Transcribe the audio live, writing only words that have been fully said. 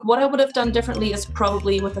What I would have done differently is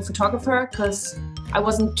probably with the photographer, because I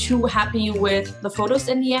wasn't too happy with the photos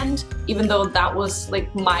in the end, even though that was like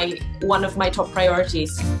one of my top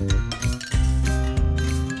priorities.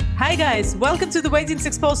 Hi guys, welcome to the Weddings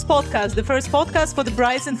Exposed podcast, the first podcast for the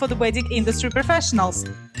brides and for the wedding industry professionals.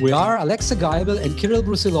 We are Alexa Geibel and Kirill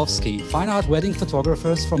Brusilovsky, fine art wedding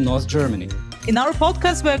photographers from North Germany. In our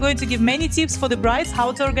podcast, we are going to give many tips for the brides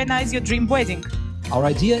how to organize your dream wedding. Our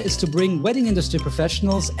idea is to bring wedding industry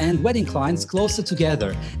professionals and wedding clients closer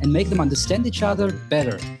together and make them understand each other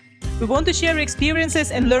better. We want to share experiences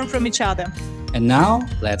and learn from each other. And now,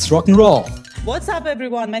 let's rock and roll. What's up,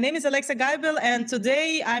 everyone? My name is Alexa Geibel, and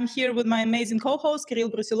today I'm here with my amazing co-host, Kirill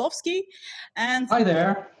Brusilovsky. And hi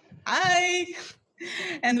there. Hi.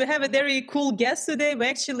 And we have a very cool guest today.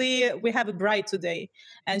 We have a bride today,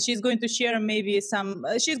 and she's going to share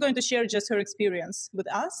just her experience with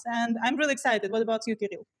us. And I'm really excited. What about you,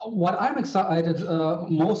 Kirill? What I'm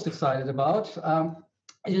most excited about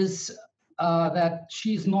is that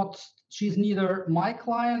she's neither my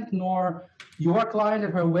client nor your client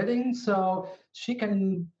at her wedding. So she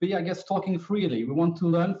can be, I guess, talking freely. We want to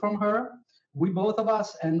learn from her. We both of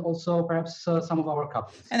us, and also perhaps some of our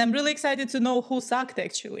couples. And I'm really excited to know who sucked,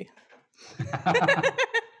 actually.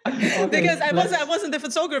 Okay, because I wasn't the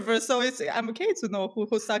photographer, so I'm okay to know who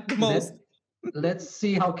sucked the most. Let's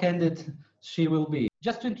see how candid she will be.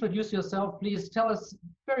 Just to introduce yourself, please tell us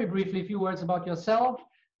very briefly a few words about yourself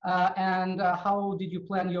and how did you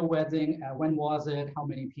plan your wedding? When was it? How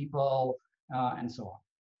many people? And so on.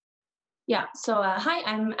 Yeah, so hi,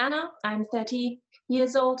 I'm Anna. I'm 30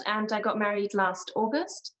 years old and I got married last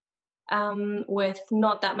August with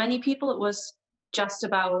not that many people. It was just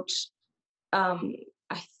about,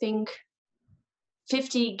 I think,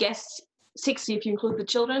 50 guests, 60 if you include the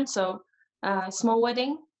children, so small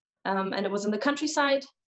wedding. And it was in the countryside.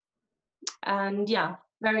 And yeah,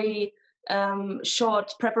 very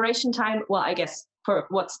short preparation time. Well, I guess for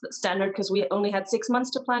what's the standard, because we only had 6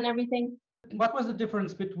 months to plan everything. What was the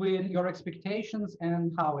difference between your expectations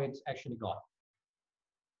and how it actually got?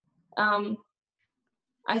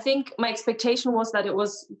 I think my expectation was that it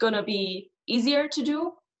was going to be easier to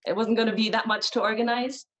do. It wasn't going to be that much to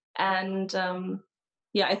organize. And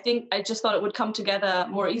I think I just thought it would come together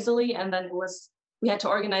more easily. And then we had to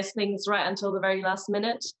organize things right until the very last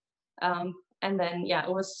minute. And then, it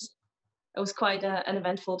was quite an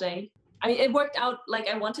eventful day. I mean, it worked out like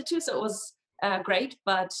I wanted to, so it was great.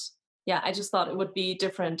 But I just thought it would be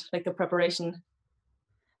different, like the preparation.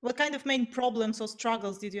 What kind of main problems or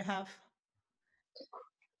struggles did you have?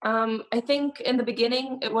 I think in the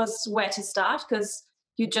beginning it was where to start, because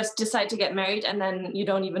you just decide to get married and then you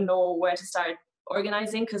don't even know where to start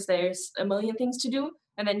organizing because there's a million things to do.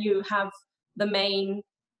 And then you have the main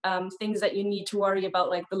things that you need to worry about,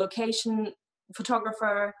 like the location,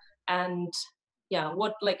 photographer, and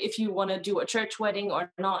if you want to do a church wedding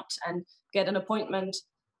or not, and get an appointment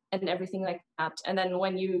and everything like that. And then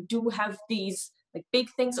when you do have these like big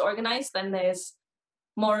things organized, then there's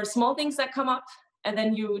more small things that come up, and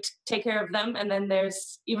then you take care of them, and then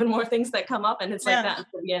there's even more things that come up, and it's like that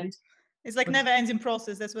until the end. It's like never-ending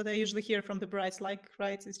process. That's what I usually hear from the brides,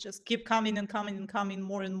 right? It's just keep coming and coming and coming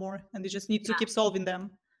more and more, and you just need to keep solving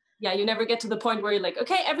them. Yeah, you never get to the point where you're like,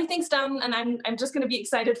 okay, everything's done, and I'm just going to be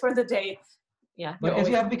excited for the day. Yeah. But as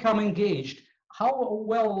you have become engaged, how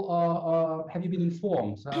well have you been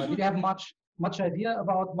informed? Did you have much idea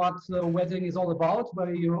about what the wedding is all about,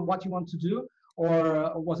 what you want to do,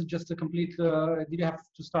 or was it just a complete? Did you have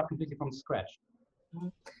to start completely from scratch?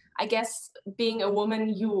 I guess being a woman,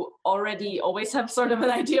 you already always have sort of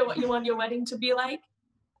an idea what you want your wedding to be like,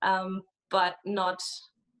 but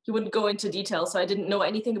you wouldn't go into detail. So I didn't know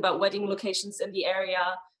anything about wedding locations in the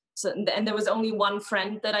area. So, and there was only one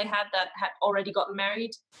friend that I had that had already gotten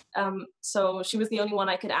married. So she was the only one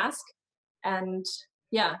I could ask. And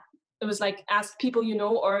it was like, ask people you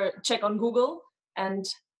know or check on Google and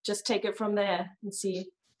just take it from there and see.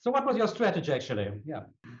 So what was your strategy actually?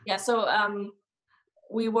 So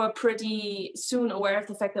we were pretty soon aware of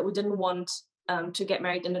the fact that we didn't want to get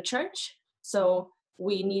married in a church. So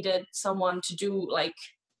we needed someone to do like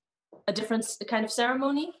a different kind of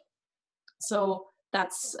ceremony. So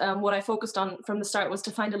that's what I focused on from the start, was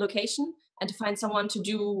to find a location and to find someone to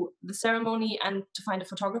do the ceremony and to find a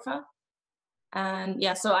photographer. And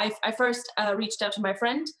so I first reached out to my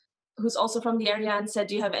friend who's also from the area and said,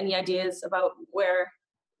 do you have any ideas about where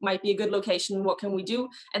might be a good location? What can we do?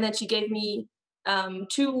 And then she gave me 2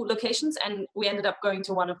 locations and we ended up going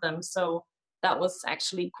to one of them. So that was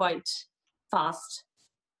actually quite fast.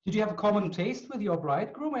 Did you have a common taste with your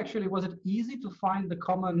bridegroom? Actually, was it easy to find the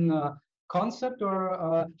common concept,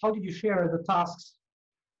 or how did you share the tasks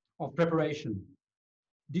of preparation?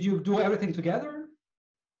 Did you do everything together?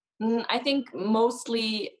 I think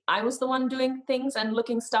mostly I was the one doing things and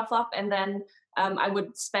looking stuff up, and then I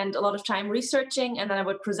would spend a lot of time researching, and then I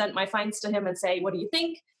would present my finds to him and say, "What do you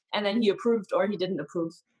think?" And then he approved or he didn't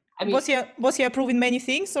approve. I mean, was he approving many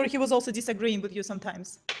things, or he was also disagreeing with you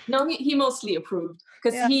sometimes? No, he mostly approved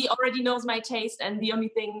because Yeah. he already knows my taste, and the only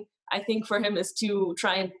thing I think for him is to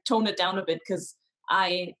try and tone it down a bit, because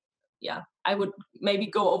I would maybe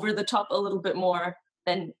go over the top a little bit more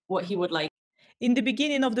than what he would like. In the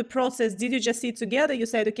beginning of the process, did you just sit together? You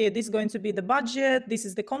said, okay, this is going to be the budget, this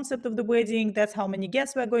is the concept of the wedding, that's how many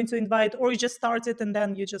guests we're going to invite, or you just started and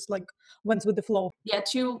then you just like went with the flow? Yeah,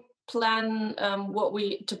 to plan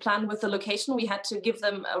plan with the location, we had to give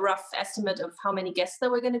them a rough estimate of how many guests there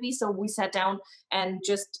were going to be. So we sat down and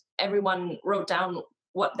just everyone wrote down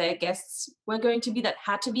what their guests were going to be that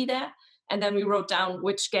had to be there. And then we wrote down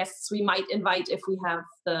which guests we might invite if we have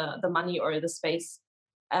the money or the space.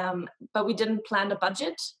 But we didn't plan a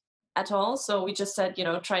budget at all. So we just said,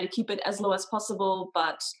 try to keep it as low as possible,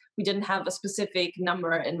 but we didn't have a specific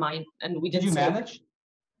number in mind. And we Did you manage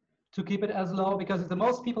to keep it as low? Because the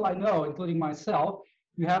most people I know, including myself,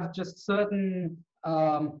 you have just certain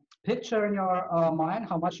picture in your mind,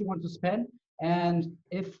 how much you want to spend. And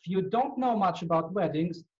if you don't know much about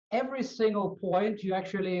weddings, every single point you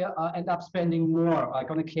actually end up spending more,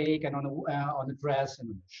 like on a cake and on a dress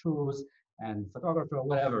and shoes and photographer or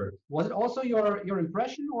whatever. Was it also your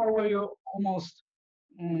impression, or were you almost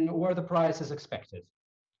were the prices expected?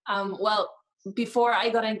 Well, before I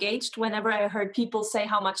got engaged, whenever I heard people say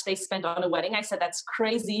how much they spent on a wedding, I said, that's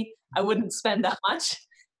crazy. I wouldn't spend that much.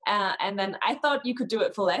 And then I thought you could do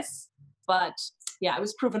it for less. But yeah, I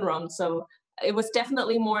was proven wrong. So it was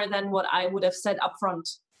definitely more than what I would have said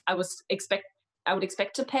upfront. I would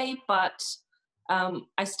expect to pay, but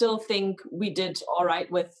I still think we did all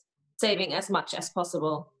right with saving as much as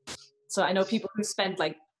possible. So I know people who spent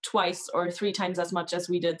like twice or 3 times as much as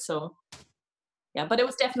we did. So yeah, but it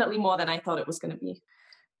was definitely more than I thought it was going to be.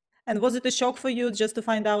 And was it a shock for you just to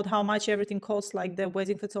find out how much everything costs, like the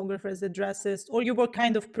wedding photographers, the dresses, or you were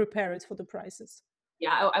kind of prepared for the prices?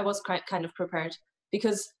 Yeah, I was kind of prepared,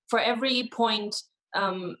 because for every point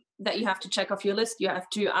that you have to check off your list, you have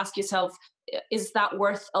to ask yourself, is that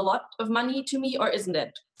worth a lot of money to me or isn't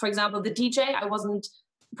it? For example, the DJ, I wasn't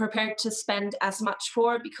prepared to spend as much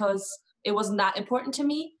for because it wasn't that important to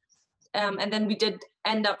me. And then we did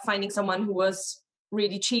end up finding someone who was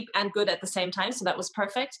really cheap and good at the same time. So that was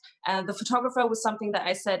perfect. The photographer was something that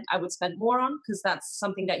I said I would spend more on, because that's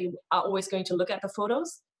something that you are always going to look at the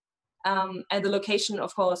photos. And the location,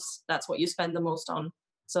 of course, that's what you spend the most on.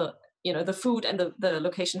 So, the food and the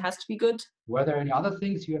location has to be good. Were there any other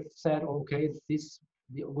things you have said, okay, this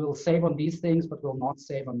we'll save on these things, but we'll not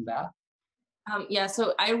save on that? Yeah,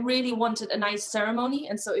 so I really wanted a nice ceremony.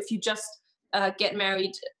 And so if you just get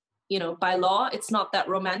married, by law, it's not that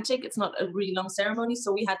romantic. It's not a really long ceremony.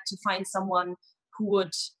 So we had to find someone who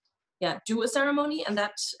would, do a ceremony. And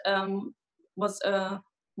that was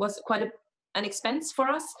quite an expense for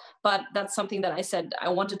us. But that's something that I said I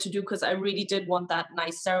wanted to do, because I really did want that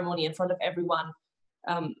nice ceremony in front of everyone.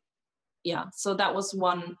 So that was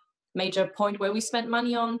one major point where we spent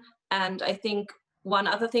money on. And I think one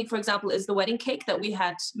other thing, for example, is the wedding cake that we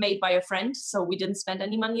had made by a friend. So we didn't spend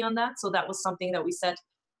any money on that. So that was something that we said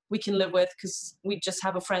we can live with, because we just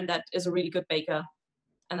have a friend that is a really good baker,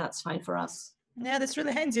 and that's fine for us. Yeah, that's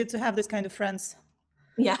really handy to have this kind of friends.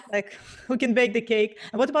 Yeah. Like who can bake the cake.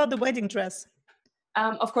 And what about the wedding dress?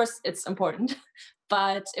 Of course, it's important,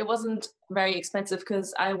 but it wasn't very expensive,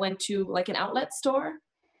 because I went to like an outlet store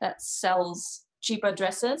that sells cheaper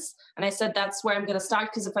dresses. And I said, that's where I'm going to start,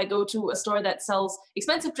 because if I go to a store that sells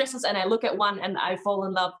expensive dresses and I look at one and I fall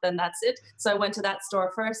in love, then that's it. So I went to that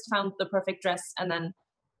store first, found the perfect dress, and then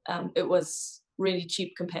it was really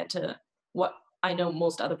cheap compared to what I know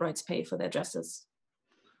most other brides pay for their dresses.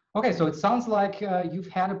 Okay, so it sounds like you've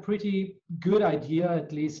had a pretty good idea,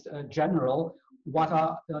 at least general, what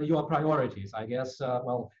are your priorities. I guess,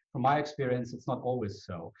 from my experience, it's not always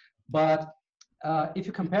so. But if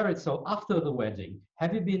you compare it, so after the wedding,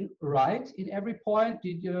 have you been right in every point?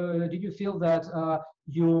 Did you feel that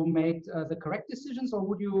you made the correct decisions, or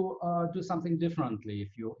would you do something differently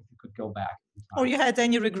if you could go back in time? Or you had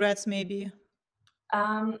any regrets, maybe?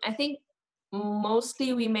 I think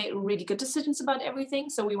mostly we made really good decisions about everything.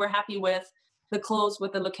 So we were happy with the clothes,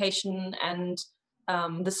 with the location, and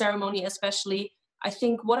the ceremony especially. I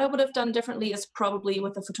think what I would have done differently is probably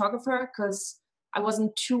with the photographer, because I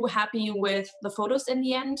wasn't too happy with the photos in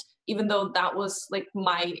the end, even though that was like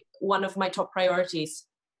one of my top priorities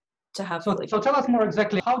to have. So tell us more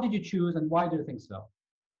exactly, how did you choose and why do you think so?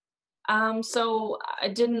 So I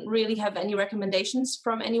didn't really have any recommendations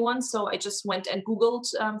from anyone. So I just went and Googled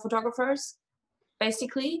photographers,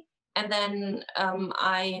 basically. And then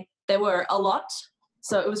there were a lot.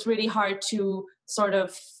 So it was really hard to sort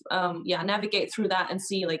of, navigate through that and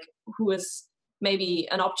see like who is maybe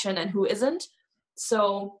an option and who isn't.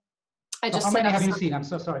 So I just how many have you seen? I'm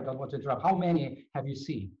so sorry, don't want to interrupt. How many have you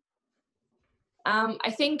seen?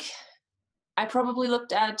 I think I probably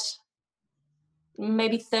looked at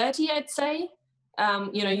maybe 30, I'd say.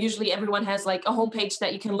 Usually everyone has like a homepage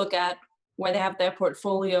that you can look at where they have their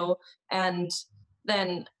portfolio. And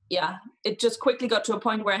then, it just quickly got to a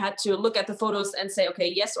point where I had to look at the photos and say,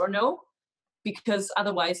 okay, yes or no, because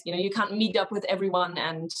otherwise, you can't meet up with everyone.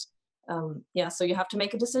 And so you have to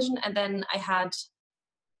make a decision. And then I had,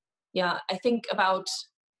 I think about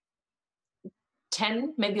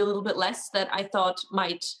 10, maybe a little bit less, that I thought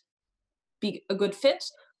might be a good fit.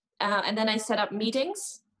 And then I set up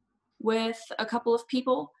meetings with a couple of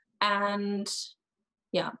people. And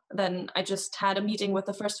then I just had a meeting with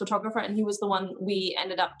the first photographer, and he was the one we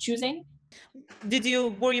ended up choosing.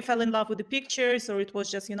 Were you fell in love with the pictures, or it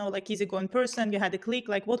was just, like easygoing person, you had a click?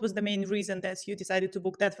 Like, what was the main reason that you decided to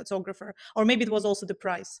book that photographer? Or maybe it was also the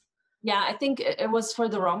price? Yeah, I think it was for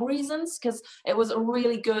the wrong reasons, because it was a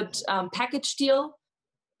really good package deal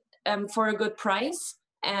for a good price.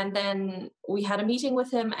 And then we had a meeting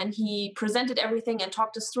with him, and he presented everything and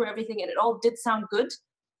talked us through everything, and it all did sound good.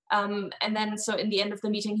 And then, so in the end of the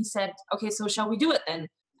meeting, he said, okay, so shall we do it then?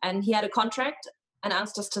 And he had a contract and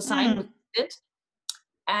asked us to sign, which we did.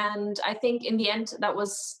 And I think in the end,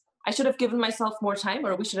 I should have given myself more time,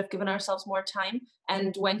 or we should have given ourselves more time.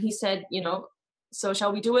 And when he said, so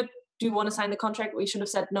shall we do it? Do you want to sign the contract? We should have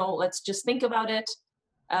said, no, let's just think about it.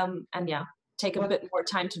 Take a bit more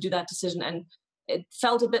time to do that decision. And it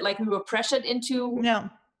felt a bit like we were pressured into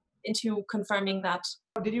confirming that.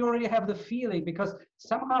 Did you already have the feeling, because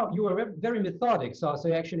somehow you were very methodic, so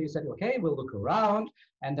you actually said, okay, we'll look around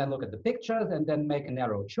and then look at the pictures and then make a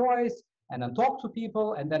narrow choice and then talk to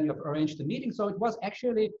people, and then you've arranged the meeting. So it was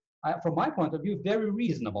actually, from my point of view, very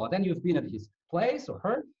reasonable. Then you've been at his place or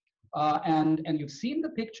her, and you've seen the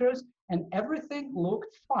pictures, and everything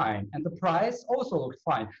looked fine, and the price also looked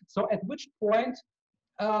fine. So at which point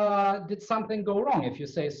did something go wrong, if you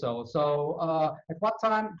say so? So at what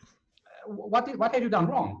time, what had you done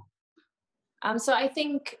wrong? So I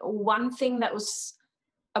think one thing that was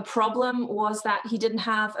a problem was that he didn't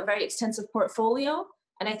have a very extensive portfolio.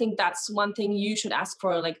 And I think that's one thing you should ask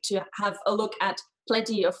for, like to have a look at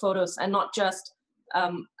plenty of photos and not just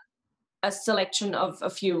a selection of a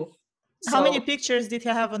few. How many pictures did he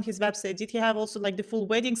have on his website? Did he have also like the full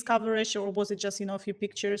weddings coverage, or was it just, a few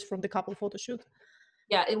pictures from the couple photo shoot?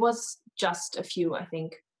 Yeah, it was just a few, I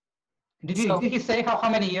think. Did he say how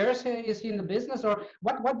many years is he in the business, or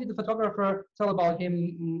what did the photographer tell about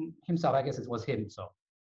himself? I guess it was him. So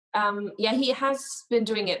he has been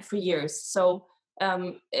doing it for years. So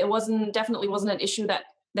it definitely wasn't an issue that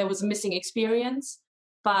there was a missing experience.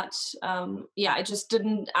 But I just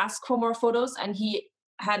didn't ask for more photos, and he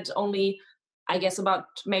had only, I guess, about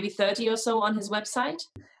maybe 30 or so on his website.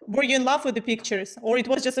 Were you in love with the pictures, or it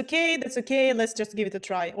was just, okay, that's okay, let's just give it a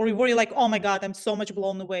try? Or were you like, oh my God, I'm so much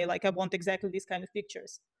blown away, like I want exactly these kind of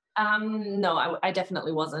pictures? No, I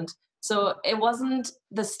definitely wasn't. So it wasn't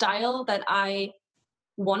the style that I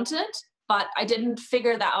wanted, but I didn't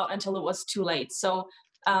figure that out until it was too late. So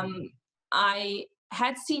I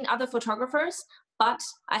had seen other photographers, but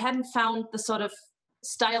I hadn't found the sort of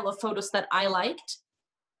style of photos that I liked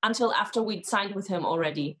until after we'd signed with him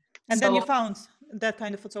already. And then you found that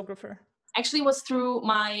kind of photographer? Actually was through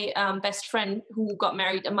my best friend who got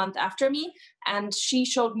married a month after me. And she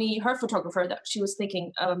showed me her photographer that she was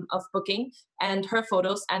thinking of booking and her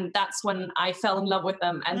photos. And that's when I fell in love with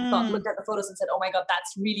them and looked at the photos and said, oh my God,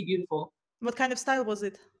 that's really beautiful. What kind of style was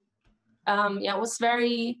it? It was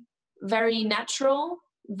very, very natural,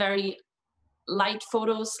 very light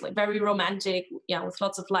photos, like very romantic, with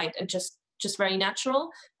lots of light and just very natural.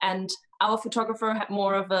 And our photographer had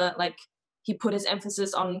more of a, like, he put his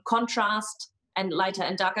emphasis on contrast and lighter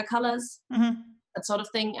and darker colors, that sort of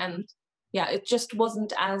thing. And it just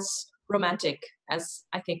wasn't as romantic as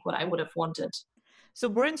I think what I would have wanted. So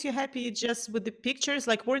weren't you happy just with the pictures?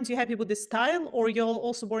 Like, weren't you happy with the style, or you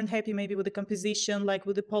also weren't happy maybe with the composition, like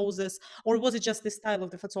with the poses? Or was it just the style of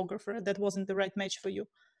the photographer that wasn't the right match for you?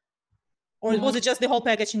 Or was it just the whole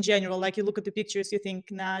package in general? Like, you look at the pictures, you think,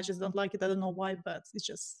 nah, I just don't like it. I don't know why, but it's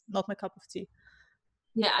just not my cup of tea.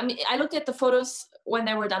 Yeah, I mean, I looked at the photos when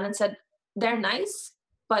they were done and said, they're nice,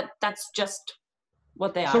 but that's just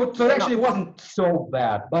what they are. So it actually wasn't so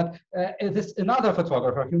bad, but is this another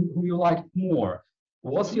photographer who you liked more?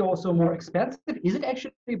 Was he also more expensive? Is it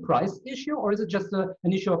actually a price issue, or is it just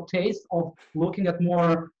an issue of taste, of looking at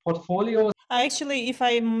more portfolios? Actually, if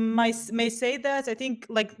I may say that, I think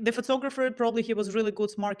like the photographer, probably he was really good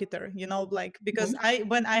marketer, you know, like because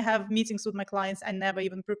when I have meetings with my clients, I never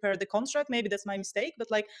even prepare the contract. Maybe that's my mistake, but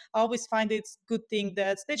like I always find it's good thing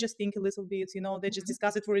that they just think a little bit, you know, they just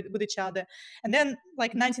discuss it with each other. And then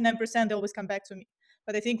like 99% they always come back to me.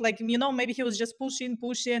 But I think like, you know, maybe he was just pushing,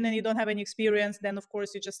 and you don't have any experience. Then of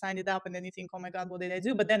course you just signed it up and then you think, oh my God, what did I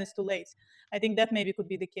do? But then it's too late. I think that maybe could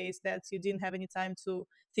be the case that you didn't have any time to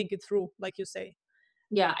think it through, like you say.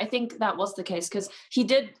 Yeah, I think that was the case because he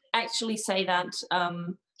did actually say that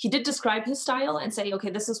he did describe his style and say, okay,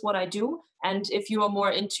 this is what I do. And if you are more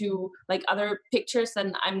into like other pictures,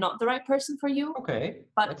 then I'm not the right person for you. Okay.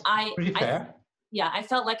 But pretty fair. I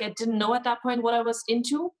felt like I didn't know at that point what I was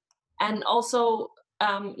into. And also,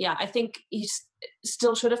 I think he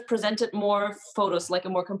still should have presented more photos, like a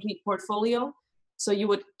more complete portfolio. So you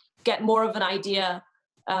would get more of an idea.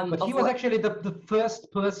 But he was actually the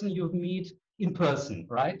first person you meet in person,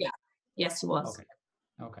 right? Yeah. Yes, he was.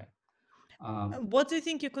 Okay. What do you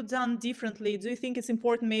think you could done differently? Do you think it's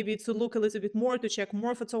important maybe to look a little bit more, to check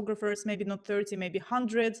more photographers, maybe not 30, maybe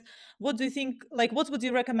 100? What do you think, like, what would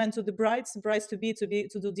you recommend to the brides to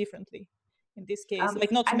do differently in this case?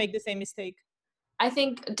 Like not to make the same mistake. I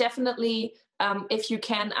think definitely if you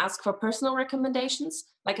can ask for personal recommendations,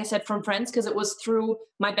 like I said, from friends, because it was through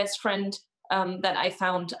my best friend that I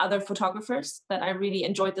found other photographers that I really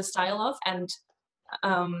enjoyed the style of. And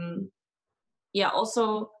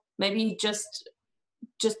also maybe just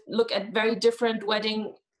look at very different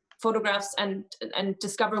wedding photographs and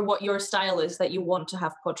discover what your style is that you want to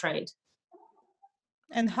have portrayed.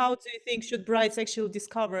 And how do you think should brides actually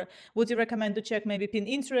discover? Would you recommend to check maybe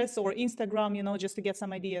Pinterest or Instagram, you know, just to get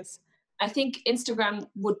some ideas? I think Instagram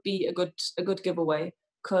would be a good giveaway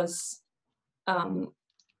because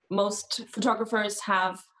most photographers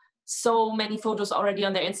have so many photos already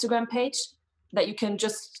on their Instagram page that you can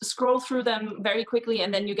just scroll through them very quickly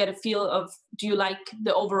and then you get a feel of, do you like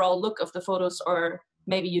the overall look of the photos or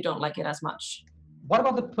maybe you don't like it as much? What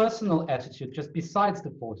about the personal attitude, just besides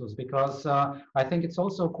the photos? Because I think it's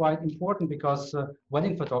also quite important because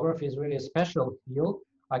wedding photography is really a special field.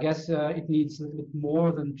 I guess it needs a little bit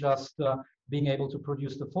more than just being able to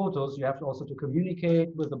produce the photos. You have to also to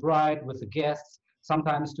communicate with the bride, with the guests,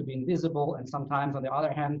 sometimes to be invisible and sometimes on the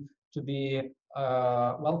other hand to be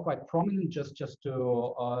quite prominent, just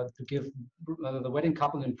to give the wedding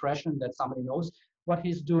couple an impression that somebody knows what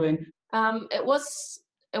he's doing.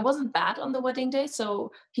 It wasn't bad on the wedding day,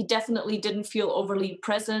 so he definitely didn't feel overly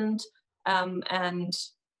present, and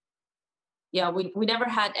we never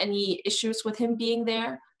had any issues with him being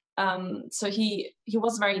there. So he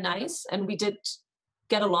was very nice, and we did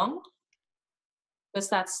get along. Because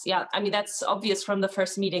that's obvious from the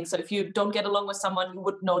first meeting. So if you don't get along with someone, you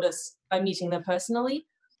would notice by meeting them personally.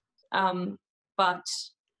 But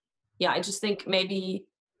I just think maybe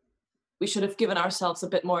we should have given ourselves a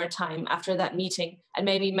bit more time after that meeting and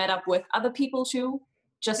maybe met up with other people too,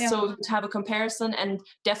 so to have a comparison and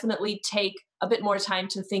definitely take a bit more time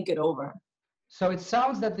to think it over. So it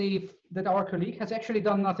sounds that our colleague has actually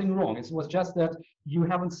done nothing wrong. It was just that you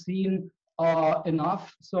haven't seen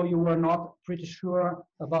enough, so you were not pretty sure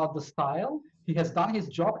about the style. He has done his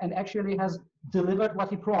job and actually has delivered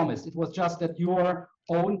what he promised. It was just that your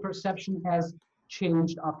own perception has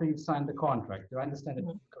changed after you signed the contract. Do I understand it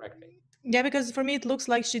correctly? Yeah, because for me, it looks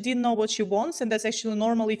like she didn't know what she wants. And that's actually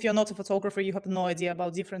normal. If you're not a photographer, you have no idea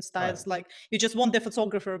about different styles. Right. Like you just want the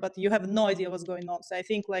photographer, but you have no idea what's going on. So I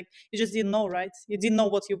think like you just didn't know, right? You didn't know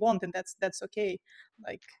what you want, and that's okay.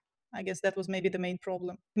 Like, I guess that was maybe the main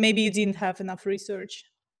problem. Maybe you didn't have enough research.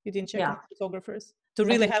 You didn't check photographers to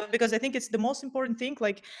really have, because I think it's the most important thing.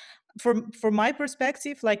 Like for my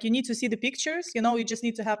perspective, like you need to see the pictures, you know, you just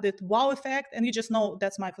need to have that wow effect and you just know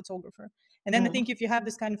that's my photographer. And then I think if you have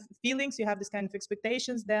this kind of feelings, you have this kind of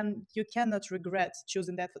expectations, then you cannot regret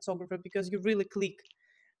choosing that photographer because you really click,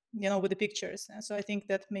 you know, with the pictures. And so I think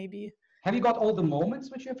that maybe. Have you got all the moments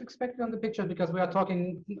which you have expected on the picture? Because we are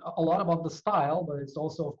talking a lot about the style, but it's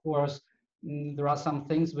also, of course, there are some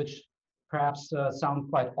things which perhaps sound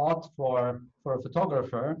quite odd for a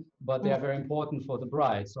photographer, but they are very important for the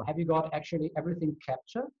bride. So have you got actually everything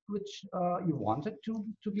captured which you wanted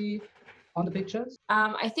to be on the pictures?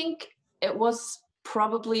 I think it was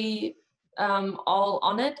probably all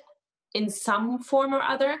on it in some form or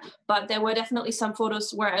other, but there were definitely some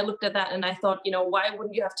photos where I looked at that and I thought, you know, why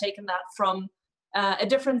wouldn't you have taken that from a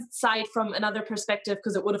different side, from another perspective,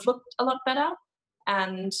 because it would have looked a lot better.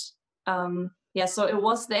 And so it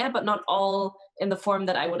was there, but not all in the form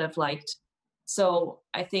that I would have liked. So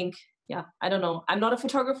I think, yeah, I don't know. I'm not a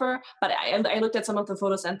photographer, but I looked at some of the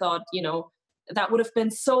photos and thought, you know, that would have been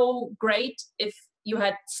so great if you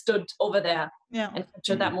had stood over there and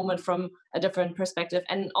captured that moment from a different perspective.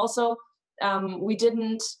 And also,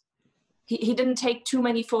 he didn't take too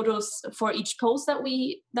many photos for each pose that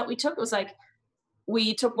we took. It was like,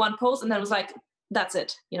 we took one pose and then it was like, that's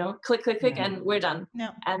it, you know, click, click, click, and we're done.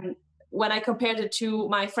 Yeah. And when I compared it to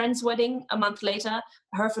my friend's wedding a month later,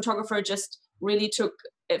 her photographer just really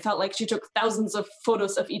it felt like she took thousands of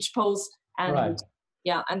photos of each pose. And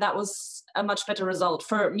yeah, and that was a much better result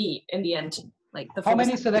for me in the end. Like how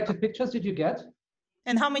many selected pictures did you get?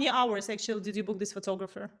 And how many hours actually did you book this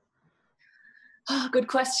photographer? Oh, good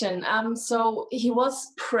question. So he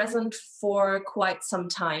was present for quite some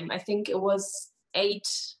time. I think it was 8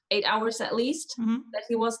 hours at least that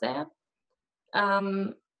he was there.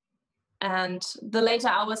 And the later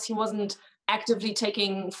hours, he wasn't actively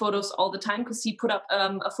taking photos all the time because he put up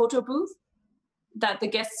a photo booth that the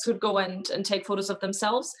guests could go and take photos of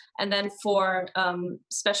themselves. And then for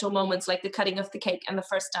special moments like the cutting of the cake and the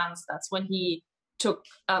first dance, that's when he took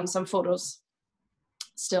some photos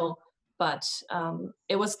still. But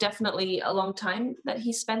it was definitely a long time that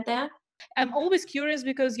he spent there. I'm always curious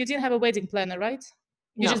because you didn't have a wedding planner, right?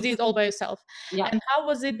 You just did it all by yourself. Yeah. And how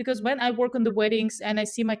was it? Because when I work on the weddings and I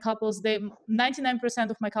see my couples, 99%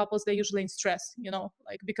 of my couples, they're usually in stress, you know,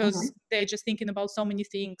 like because they're just thinking about so many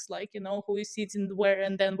things, like, you know, who is sitting where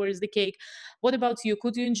and then where is the cake. What about you?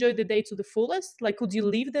 Could you enjoy the day to the fullest? Like, could you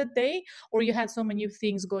leave that day? Or you had so many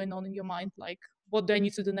things going on in your mind? Like, what do I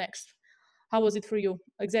need to do next? How was it for you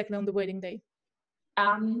exactly on the wedding day?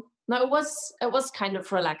 No, it was kind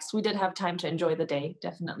of relaxed. We did have time to enjoy the day,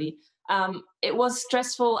 definitely. It was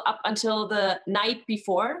stressful up until the night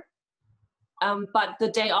before, but the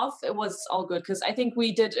day off, it was all good because I think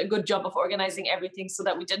we did a good job of organizing everything so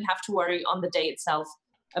that we didn't have to worry on the day itself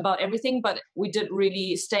about everything, but we did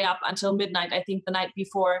really stay up until midnight, I think the night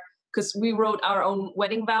before, because we wrote our own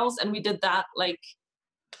wedding vows and we did that like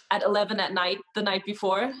at 11 at night, the night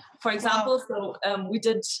before, for example. Wow. So we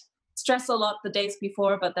did stress a lot the days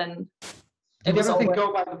before, but then did everything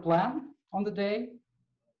go by the plan on the day?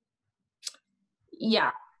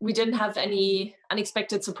 Yeah, we didn't have any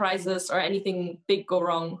unexpected surprises or anything big go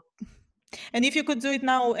wrong. And if you could do it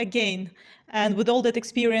now again, and with all that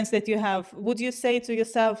experience that you have, would you say to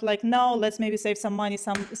yourself, like, no, let's maybe save some money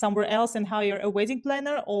somewhere else and hire a wedding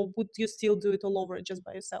planner, or would you still do it all over just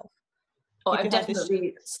by yourself? Oh, I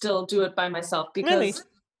definitely still do it by myself because, really?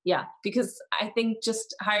 Yeah, because I think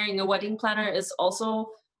just hiring a wedding planner is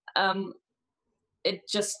also, it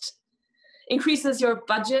just increases your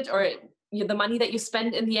budget or the money that you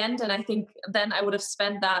spend in the end. And I think then I would have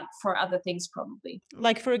spent that for other things probably.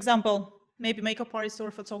 Like, for example, maybe makeup artist or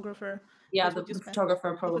photographer. Yeah, the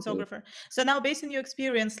photographer probably. The photographer. So now based on your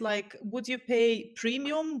experience, like, would you pay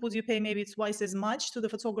premium? Would you pay maybe twice as much to the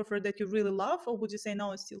photographer that you really love? Or would you say,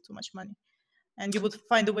 no, it's still too much money? And you would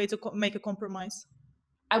find a way to make a compromise?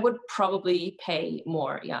 I would probably pay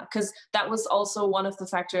more, yeah, because that was also one of the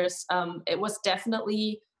factors. It was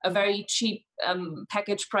definitely a very cheap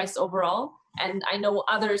package price overall, and I know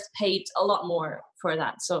others paid a lot more for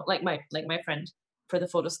that. So, like my friend, for the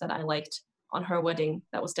photos that I liked on her wedding,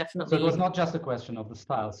 that was definitely. So it was not just a question of the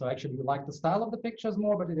style. So actually, you liked the style of the pictures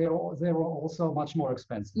more, but they were also much more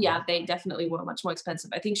expensive. Yeah, they definitely were much more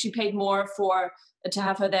expensive. I think she paid more to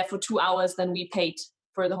have her there for 2 hours than we paid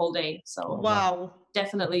for the whole day. So wow,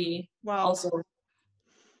 definitely. Wow. Also.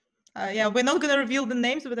 Yeah, we're not going to reveal the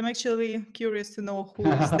names, but I'm actually curious to know who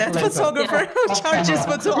is that photographer who charges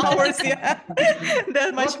for 2 hours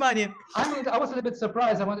that much money. I mean, I was a little bit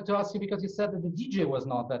surprised. I wanted to ask you because you said that the DJ was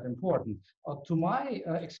not that important. To my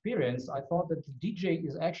experience, I thought that the DJ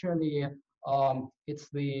is actually, it's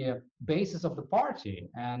the basis of the party.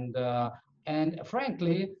 And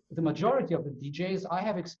frankly, the majority of the DJs I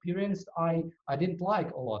have experienced, I didn't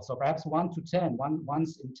like a lot. So perhaps 1 to 10.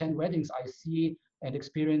 Once in 10 weddings, I see and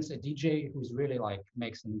experience a DJ who's really like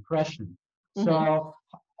makes an impression.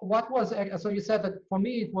 Mm-hmm. So you said that for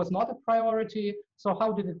me, it was not a priority. So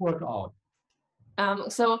how did it work out?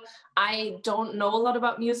 So I don't know a lot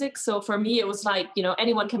about music. So for me, it was like,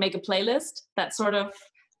 anyone can make a playlist, that sort of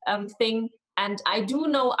thing. And I do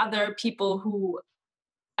know other people who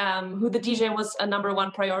the DJ was a number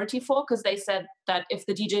one priority for, because they said that if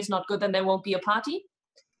the DJ is not good, then there won't be a party.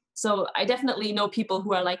 So I definitely know people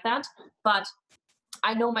who are like that, but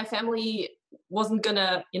I know my family wasn't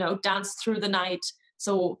gonna, dance through the night.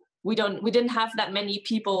 So we didn't have that many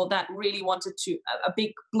people that really wanted a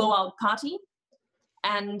big blowout party.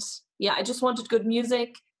 And yeah, I just wanted good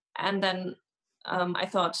music. And then I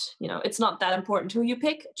thought, it's not that important who you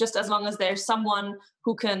pick, just as long as there's someone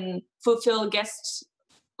who can fulfill guests'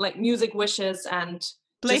 like music wishes and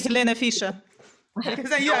play Helene Fischer.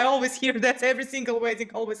 Because I always hear that every single wedding,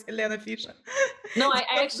 always Helene Fischer. No, I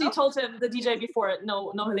actually told him, the DJ before,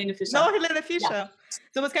 no Helene Fischer. No Helene Fischer. Yeah.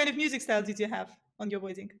 So what kind of music style did you have on your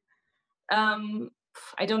wedding?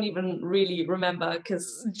 I don't even really remember,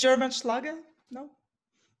 because German Schlager? No?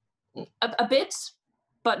 A bit,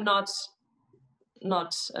 but not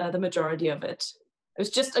the majority of it. It was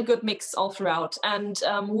just a good mix all throughout. And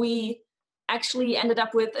we actually ended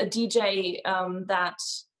up with a DJ that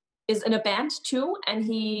is in a band too, and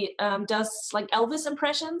he does like Elvis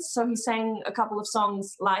impressions. So he sang a couple of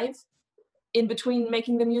songs live in between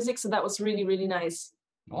making the music. So that was really, really nice.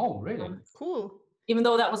 Oh, really? Cool. Even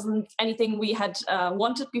though that wasn't anything we had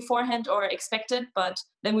wanted beforehand or expected, but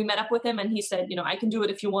then we met up with him and he said, I can do it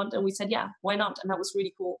if you want. And we said, yeah, why not? And that was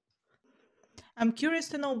really cool. I'm curious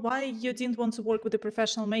to know why you didn't want to work with a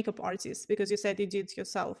professional makeup artist, because you said you did it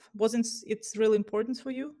yourself. Wasn't it really important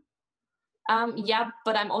for you? Yeah,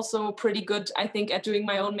 but I'm also pretty good, I think, at doing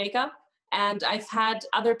my own makeup. And I've had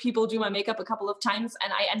other people do my makeup a couple of times,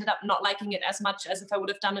 and I ended up not liking it as much as if I would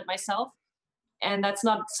have done it myself. And that's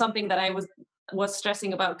not something that I was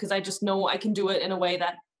stressing about, because I just know I can do it in a way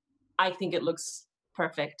that I think it looks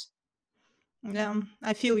perfect. Yeah,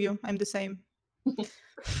 I feel you. I'm the same.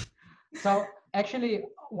 So actually,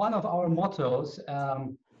 one of our mottos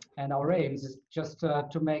and our aims is just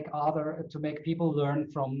to make people learn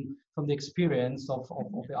from the experience of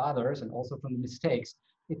the others, and also from the mistakes.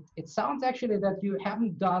 It sounds actually that you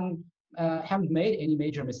haven't made any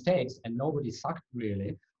major mistakes, and nobody sucked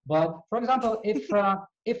really. But for example, if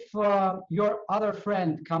your other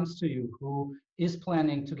friend comes to you who is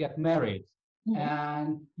planning to get married, mm-hmm.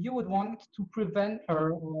 and you would want to prevent her,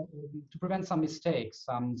 to prevent some mistakes,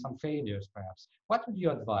 some failures perhaps, what would you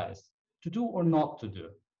advise to do or not to do?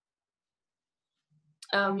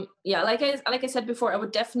 Yeah, like I said before, I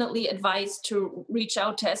would definitely advise to reach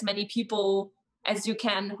out to as many people as you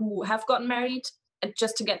can who have gotten married,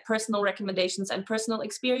 just to get personal recommendations and personal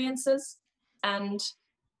experiences, and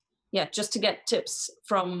yeah, just to get tips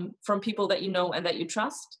from people that you know and that you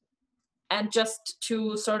trust, and just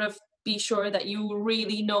to sort of be sure that you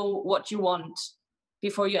really know what you want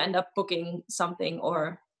before you end up booking something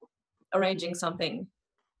or arranging something.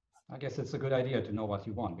 I guess it's a good idea to know what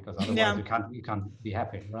you want, because otherwise you can't be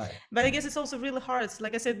happy, right? But I guess it's also really hard.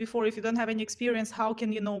 Like I said before, if you don't have any experience, how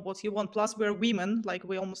can you know what you want? Plus, we're women, like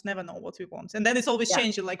we almost never know what we want. And then it's always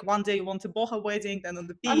changing. Like one day you want a boho wedding, then on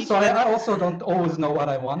the beach. I'm sorry, I also don't always know what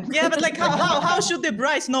I want. Yeah, but like how should the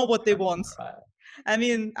brides know what they want? Right. I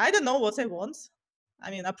mean, I don't know what I want.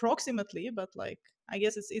 I mean, approximately, but like, I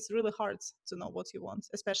guess it's really hard to know what you want,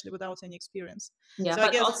 especially without any experience. Yeah, so but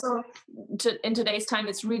I guess also in today's time,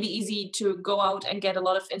 it's really easy to go out and get a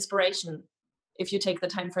lot of inspiration if you take the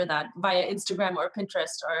time for that via Instagram or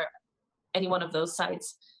Pinterest or any one of those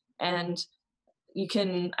sites. And you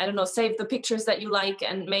can, I don't know, save the pictures that you like,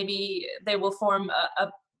 and maybe they will form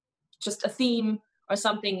just a theme or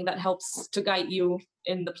something that helps to guide you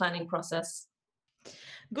in the planning process.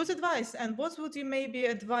 Good advice. And what would you maybe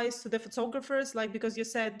advise to the photographers? Like, because you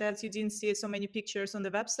said that you didn't see so many pictures on the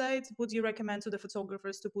website, would you recommend to the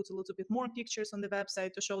photographers to put a little bit more pictures on the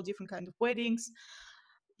website to show different kind of weddings?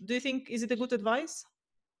 Do you think, is it a good advice?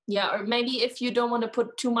 Yeah, or maybe if you don't want to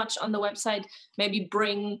put too much on the website, maybe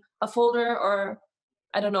bring a folder or,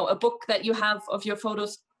 I don't know, a book that you have of your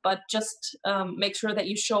photos, but just make sure that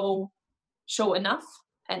you show enough,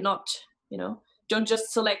 and not, don't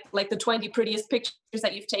just select like the 20 prettiest pictures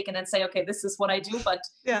that you've taken and say, okay, this is what I do. But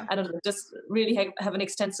yeah, I don't know, just really have an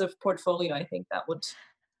extensive portfolio. I think that would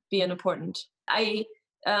be an important. I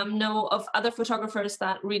know of other photographers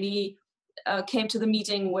that really came to the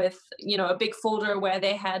meeting with, a big folder where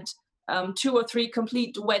they had 2 or 3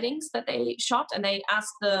 complete weddings that they shot, and they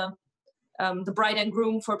asked the bride and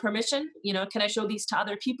groom for permission. Can I show these to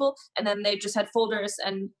other people? And then they just had folders,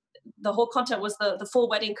 and the whole content was the full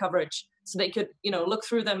wedding coverage, so they could look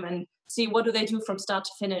through them and see what do they do from start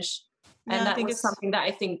to finish. And that was something that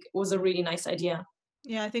I think was a really nice idea.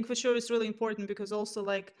 Yeah, I think for sure it's really important, because also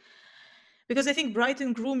because I think bride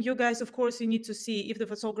and groom, you guys, of course, you need to see if the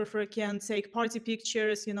photographer can take party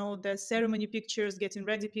pictures, the ceremony pictures, getting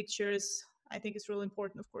ready pictures. I think it's really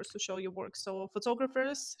important, of course, to show your work. So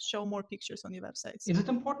photographers, show more pictures on your websites. Is it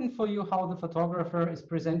important for you how the photographer is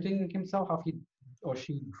presenting himself, how he or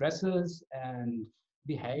she dresses and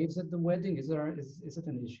behaves at the wedding? Is it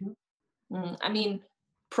an issue? I mean,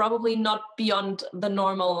 probably not beyond the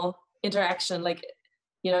normal interaction. Like,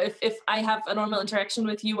 if I have a normal interaction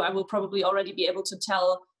with you, I will probably already be able to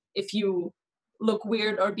tell if you look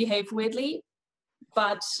weird or behave weirdly.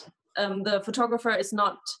 But the photographer is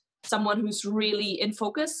not someone who's really in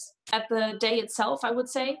focus at the day itself, I would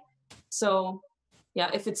say. So yeah,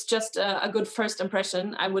 if it's just a good first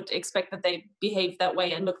impression, I would expect that they behave that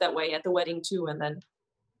way and look that way at the wedding too. And then,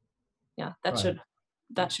 yeah,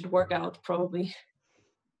 that should work out probably.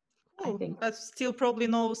 Oh, but still probably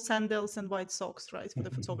no sandals and white socks, right, for the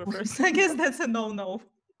photographers. I guess that's a no-no.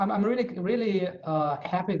 I'm really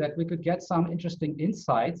happy that we could get some interesting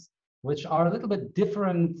insights, which are a little bit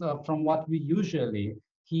different from what we usually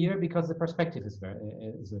hear, because the perspective is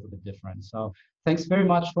a little bit different. So thanks very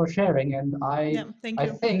much for sharing. And I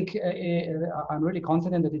think I'm really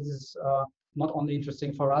confident that it is not only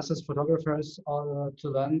interesting for us as photographers to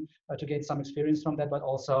learn, to get some experience from that, but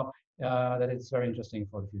also that it's very interesting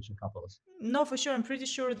for the future couples. No, for sure. I'm pretty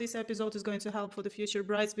sure this episode is going to help for the future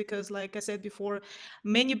brides, because like I said before,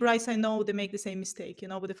 many brides I know, they make the same mistake,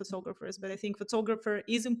 with the photographers. But I think photographer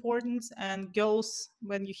is important, and girls,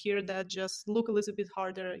 when you hear that, just look a little bit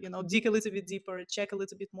harder, dig a little bit deeper, check a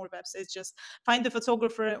little bit more websites, just find the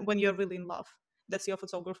photographer when you're really in love. That's your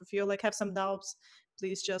photographer. If you have some doubts,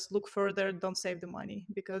 please just look further. Don't save the money,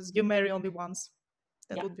 because you marry only once.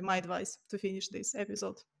 That would be my advice to finish this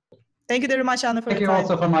episode. Thank you very much, Anna, for your time. Thank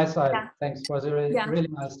you also from my side. Yeah. Thanks. It was really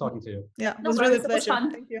nice talking to you. Yeah, it was really a pleasure.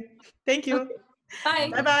 Thank you. Thank you. Bye.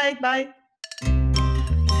 Bye-bye. Bye.